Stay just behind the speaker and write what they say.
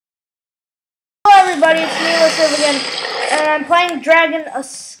everybody, it's me, Liv again, and I'm playing Dragon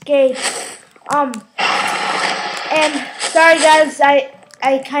Escape. And sorry guys,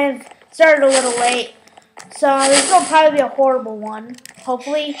 I kind of started a little late, so this will probably be a horrible one.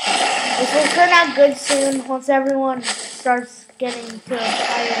 Hopefully, this will turn out good soon once everyone starts getting to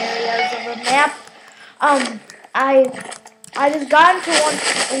higher areas of the map. I just got into one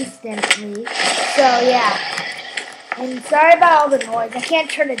instantly, so yeah. And sorry about all the noise. I can't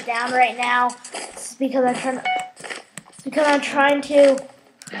turn it down right now. It's because I'm trying to.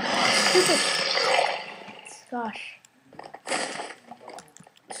 Stupid. Gosh.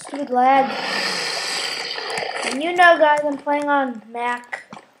 Stupid lag. And you know, guys, I'm playing on Mac.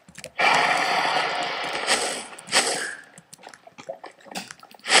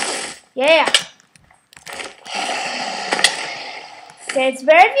 Yeah. Okay, it's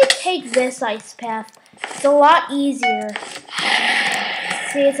better if you take this ice path. It's a lot easier.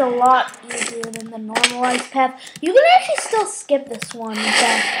 See, it's a lot easier than the normal ice path. You can actually still skip this one, in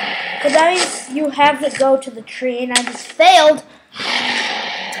fact. But that means you have to go to the tree, and I just failed.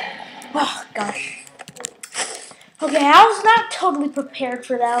 Oh, gosh. Okay, I was not totally prepared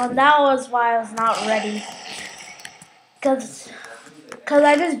for that one. That was why I was not ready. Because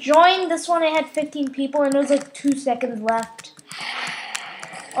I just joined this one, it had 15 people, and it was like 2 seconds left.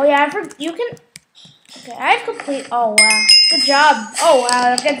 Oh, yeah, you can... Okay, I have complete... Oh, wow. Good job. Oh,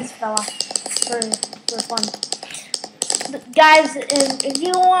 wow, I'll get this fella for fun. But guys, if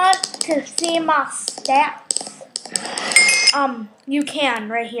you want to see my stats, you can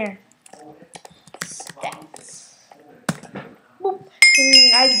right here. Stats. Boop.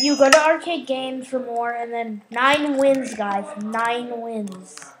 And you go to arcade games for more, and then 9 wins, guys. 9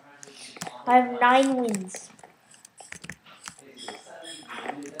 wins. I have 9 wins.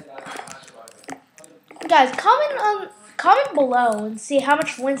 Guys, comment below and see how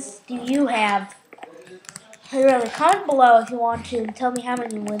much wins do you have. Really, comment below if you want to and tell me how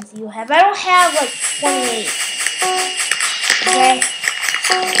many wins you have. I don't have like 28. Okay.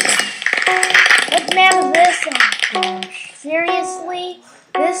 What map is this? Oh gosh. Seriously?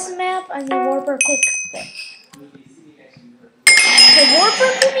 This map? I need Warper quick fix. Okay,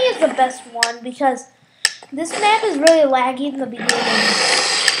 Warper for me is the best one because this map is really laggy in the beginning.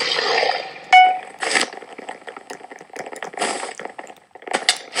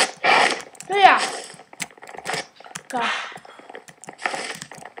 So yeah. Gosh.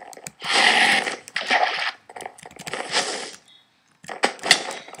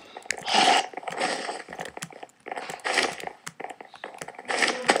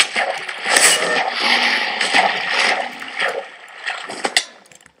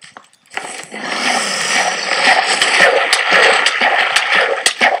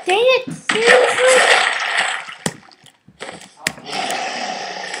 Dang it, seriously?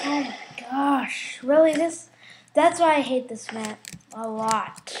 Oh my gosh, really that's why I hate this map a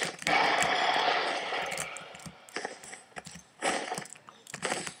lot.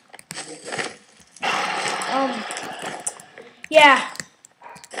 Yeah.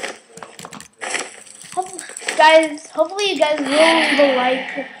 Guys, hopefully you guys will leave a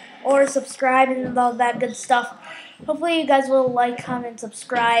like or subscribe and all that good stuff. Hopefully you guys will like, comment,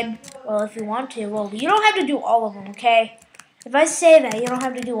 subscribe. Well, if you want to. Well, you don't have to do all of them, okay? If I say that, you don't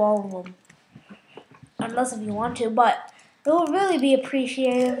have to do all of them. Unless if you want to, but it will really be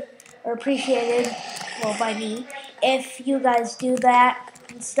appreciated, well, by me, if you guys do that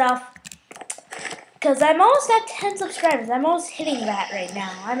and stuff. Because I'm almost at 10 subscribers. I'm almost hitting that right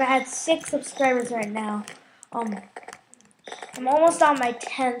now. I'm at 6 subscribers right now. I'm almost on my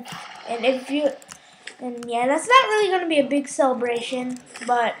 10th. And yeah, that's not really going to be a big celebration,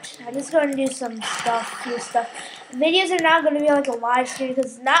 but I'm just going to do some few stuff. Videos are not going to be like a live stream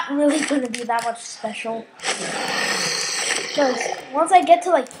because it's not really going to be that much special. Because once I get to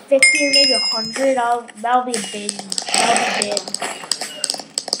like 50 or maybe 100, that'll be big.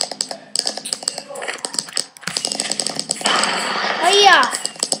 Oh yeah!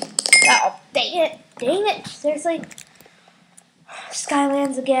 Oh, dang it! Seriously?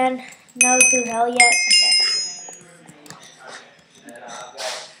 Skylands again. No through hell yet. Okay.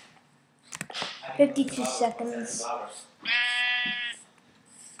 52 seconds.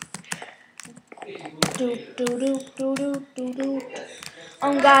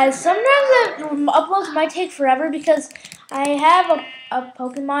 Guys, sometimes the uploads might take forever because I have a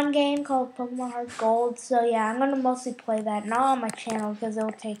Pokemon game called Pokemon Heart Gold. So yeah, I'm gonna mostly play that, not on my channel because it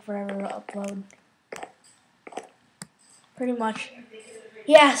will take forever to upload. Pretty much.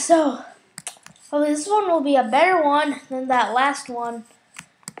 Yeah, so this one will be a better one than that last one.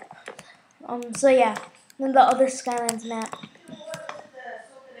 So yeah, than the other Skylands map.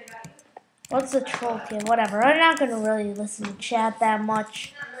 What's the troll kid? Whatever. I'm not gonna really listen to chat that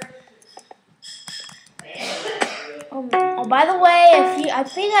much. Oh, by the way, I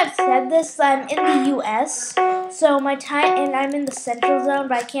think I've said this. I'm in the U.S., so and I'm in the Central Zone,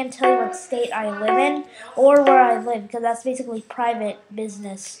 but I can't tell you what state I live in or where I live because that's basically private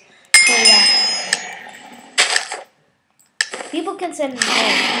business. So yeah, people can send me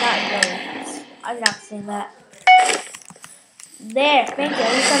not really. I'm not saying that. There, thank you.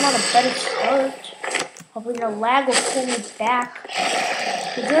 At least I'm on a better start. Hopefully the lag will pull me back.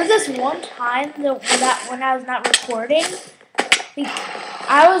 But there was this one time that when I was not recording,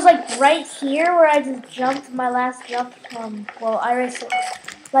 I was like right here where I just jumped my last jump from. Well, I raced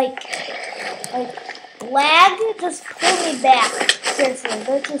like lag just pulled me back. Seriously,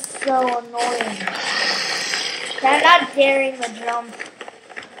 that's just so annoying. I'm not daring the jump.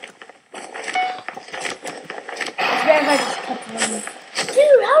 It's better if I just kept running.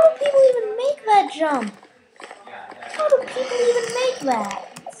 Dude, how do people even make that jump? How do people even make that?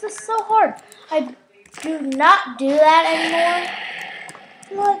 It's just so hard. I do not do that anymore.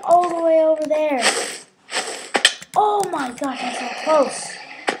 I'm like all the way over there. Oh my gosh, I'm so close.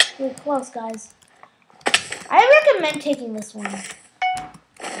 Really close, guys. I recommend taking this one.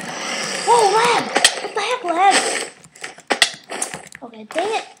 Whoa, lag! What the heck, lag? Okay,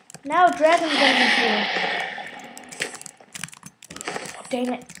 dang it. Now dragon's gonna be here. Oh,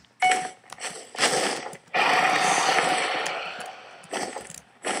 dang it.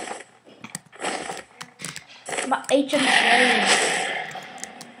 My HM slave.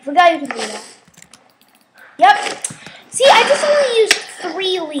 Forgot you can do that. Yep. See, I just only used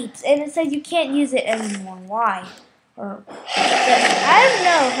 3 leaps, and it says you can't use it anymore. Why? Or I don't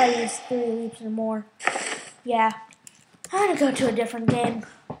know if I use 3 leaps or more. Yeah. I'm gonna go to a different game.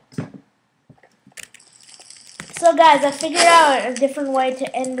 So guys, I figured out a different way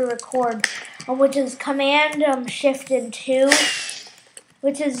to end the record, which is Command Shift and 2,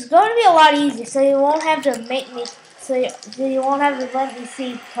 which is going to be a lot easier. So you won't have to make me. So you won't have to let me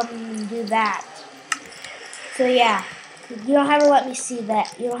see come and do that. So yeah, you don't have to let me see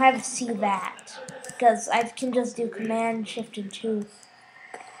that. You don't have to see that because I can just do Command Shift and 2.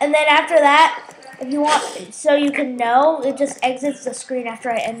 And then after that, if you want, so you can know, it just exits the screen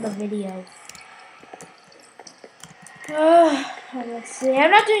after I end the video. Let's see.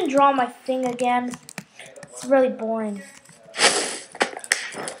 I'm not doing draw my thing again. It's really boring.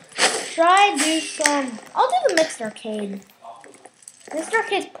 Try do some. I'll do the mixed arcade. Mixed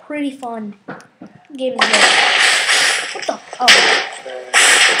arcade's pretty fun. Game is good. What the? Oh.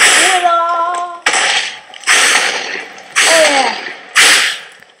 Oh yeah.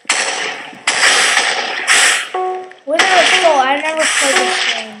 Wither of Soul. I never played this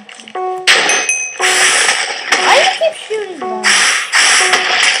game. Why do you keep shooting them?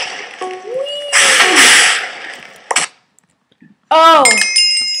 Oh.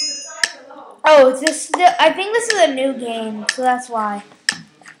 Oh, it's just. I think this is a new game, so that's why.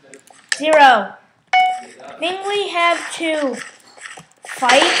 0. I think we have to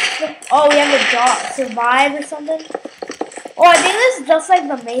fight. Oh, we have to survive or something. Oh, I think this is just like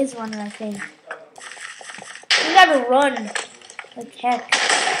the Maze Runner, I think. We gotta run like heck.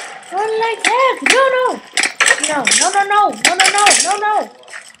 Run like heck! No!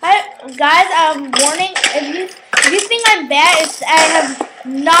 Guys, warning. If you think I'm bad, I have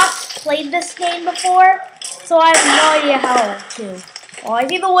not played this game before, so I have no idea how to. Oh, I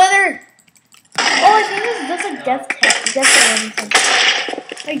see the wither. Oh, I think this is just a death test.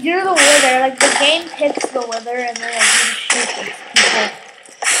 Like you're the wither. Like the game picks the wither, and then like you just shoot people.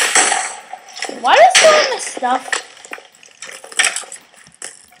 Why is there all this stuff?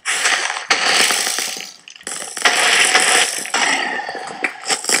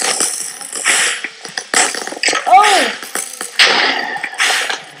 Oh!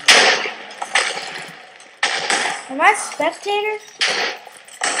 Am I a spectator?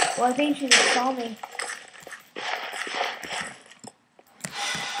 Well, I think she just saw me.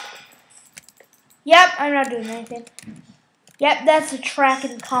 Yep, I'm not doing anything. Yep, that's a track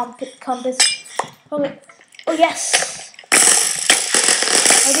and compass. Okay. Oh, yes. I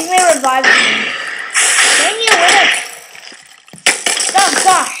think they revived me. Dang you with it. Oh,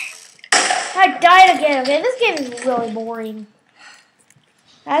 gosh. I died again. Okay, this game is really boring.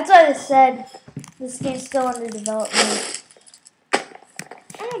 That's what I said. This game's still under development.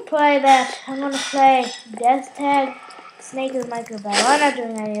 I'm going to play that. I'm going to play Death Tag, Snake or Micro Battle. I'm not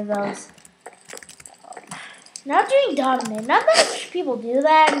doing any of those. Not doing Dominate. Not that much people do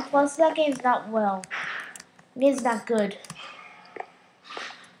that, and plus that game's not well. The game's not good.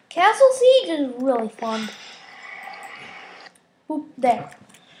 Castle Siege is really fun. Oop, there.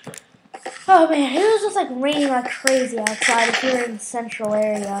 Oh man, it was just like raining like crazy outside if you're in the central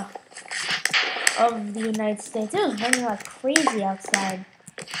area of the United States. It was raining like crazy outside.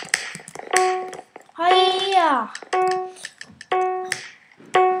 Hiya!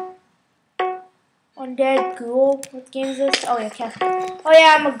 Undead ghoul. What game is this? Oh yeah, cat. Oh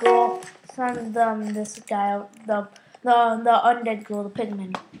yeah, I'm a ghoul. So I'm this guy, the undead ghoul, the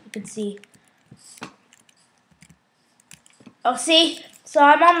pigman. You can see. Oh, see? So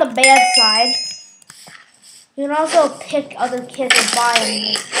I'm on the bad side. You can also pick other kids and buy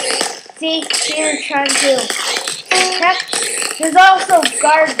them. See? Here you're trying to check. There's also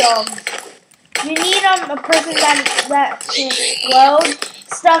guard dogs. You need a person that can explode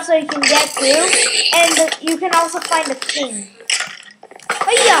stuff so you can get through. And you can also find a king.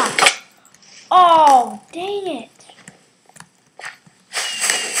 Hiya! Oh, dang it.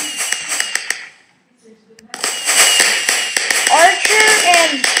 Archer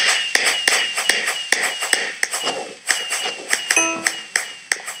and...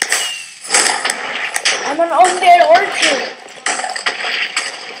 I'm an undead archer.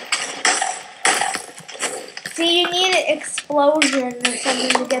 See, you need an explosion or something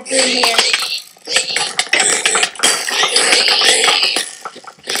to get through here.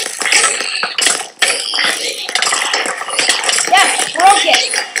 Yes, broke it.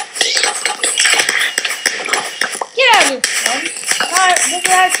 Get out of here, son. Alright, this is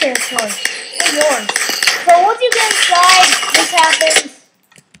our territory. It's yours. So once you get inside, this happens.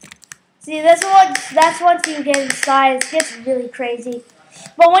 See, that's once you get inside, it gets really crazy.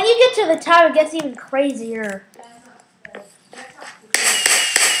 But when you get to the top, it gets even crazier.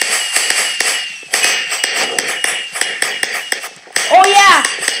 Oh yeah,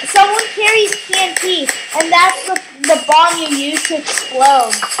 someone carries TNT, and that's the bomb you use to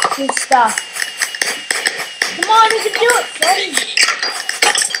explode your stuff. Come on, you can do it, son.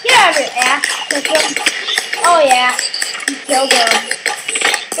 Get out of here, ass. Kick him. Oh yeah, you killed him.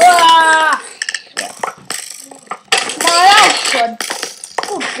 Ah! Yeah. Come on, that was good.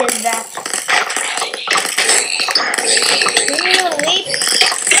 Who did that? Didn't even leap?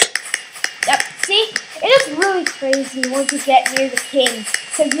 Yep, see? It is really crazy once you get near the king.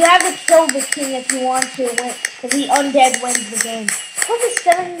 Because you have to kill the king if you want to win. If the undead wins the game. It took us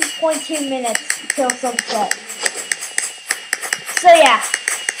 7.2 minutes to kill sunset. So yeah.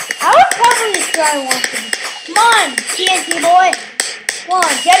 I would probably try one thing. Come on, TNT boy. Come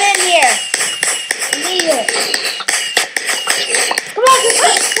on, get in here. I need it. Come on, just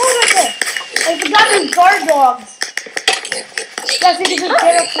explode with it. I forgot these guard dogs. Yes, you can just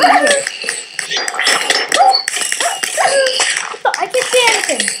get up from here. I can't see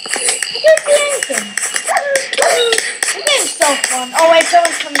anything. I can't see anything. This game's so fun. Oh wait,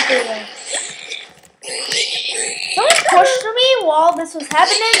 someone's coming through there. Someone pushed me while this was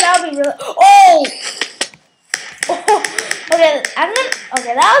happening. That would be really. Oh! Okay,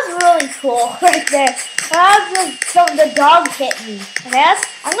 okay, that was really cool right there. That was just, so the dog hit me. Okay,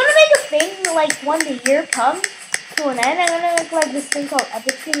 I'm gonna make a thing like when the year comes to an end. I'm gonna make like this thing called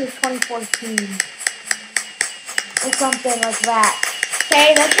Epic Series 2014 or something like that.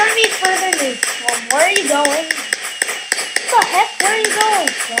 Okay, that's gonna be further news. Well, where are you going? What the heck? Where are you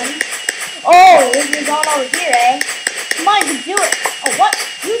going, son? Oh, you're going over here, eh? Come on, you can do it. Oh, what?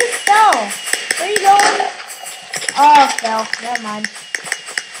 You just fell. Where are you going? Oh, fell. Never mind.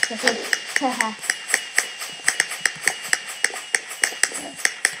 Haha.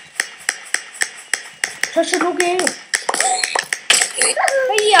 Touch it again. Hey,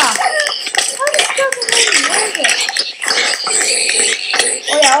 yeah. How the stuff is where is it?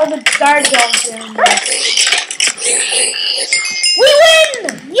 Oh yeah, all the guard dogs are in there. We win!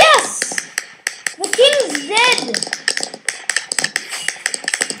 Yes! The king's dead!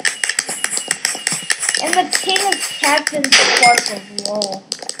 And the king is Captain Sparkle. Whoa.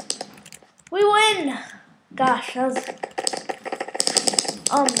 We win! Gosh, that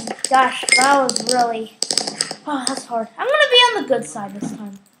was really... Oh, that's hard. I'm gonna be on the good side this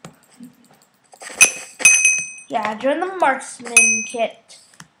time. Yeah, join the marksman kit.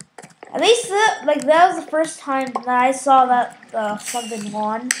 At least that was the first time that I saw that something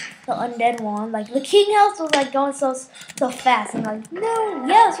won, the undead won. Like the king house was like going so fast. I'm like, no,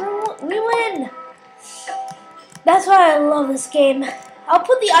 yes, we win. That's why I love this game. I'll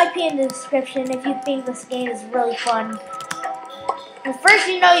put the IP in the description if you think this game is really fun. But first,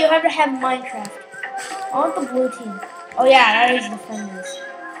 you have to have Minecraft. I want the blue team. Oh yeah, that is defenders.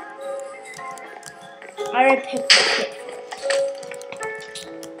 I already picked the kit.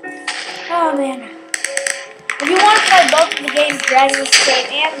 Oh man. If you want to play both of the games, Dragon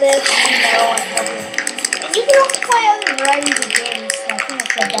Escape and this, I love it. And you can also play other varieties of games, so I think I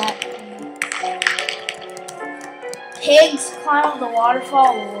said that. pigs climb up the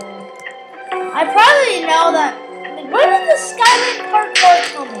waterfall. I probably know that. Like, where did the Skyline parkour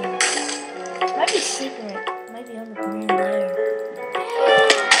come in? It might be secret. It might be on the command layer.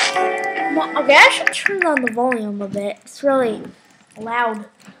 Okay, I should turn down the volume a bit. It's really loud.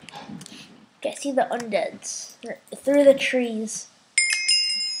 Okay, I see the undeads. They're through the trees.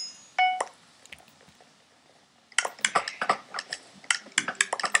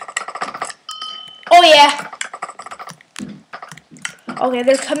 Oh yeah. Okay,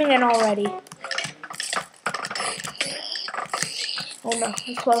 they're coming in already. Oh no,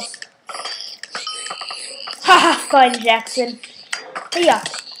 it's close. Haha, fun, Jackson. Hey ya.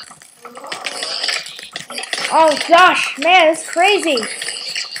 Oh gosh, man, it's crazy.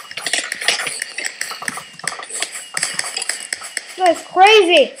 That's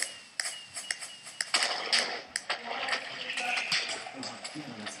crazy.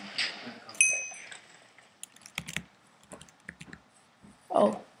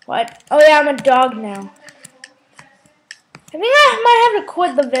 Oh, what? Oh yeah, I'm a dog now. I think I might have to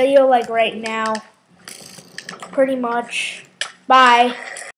quit the video like right now. Pretty much. Bye.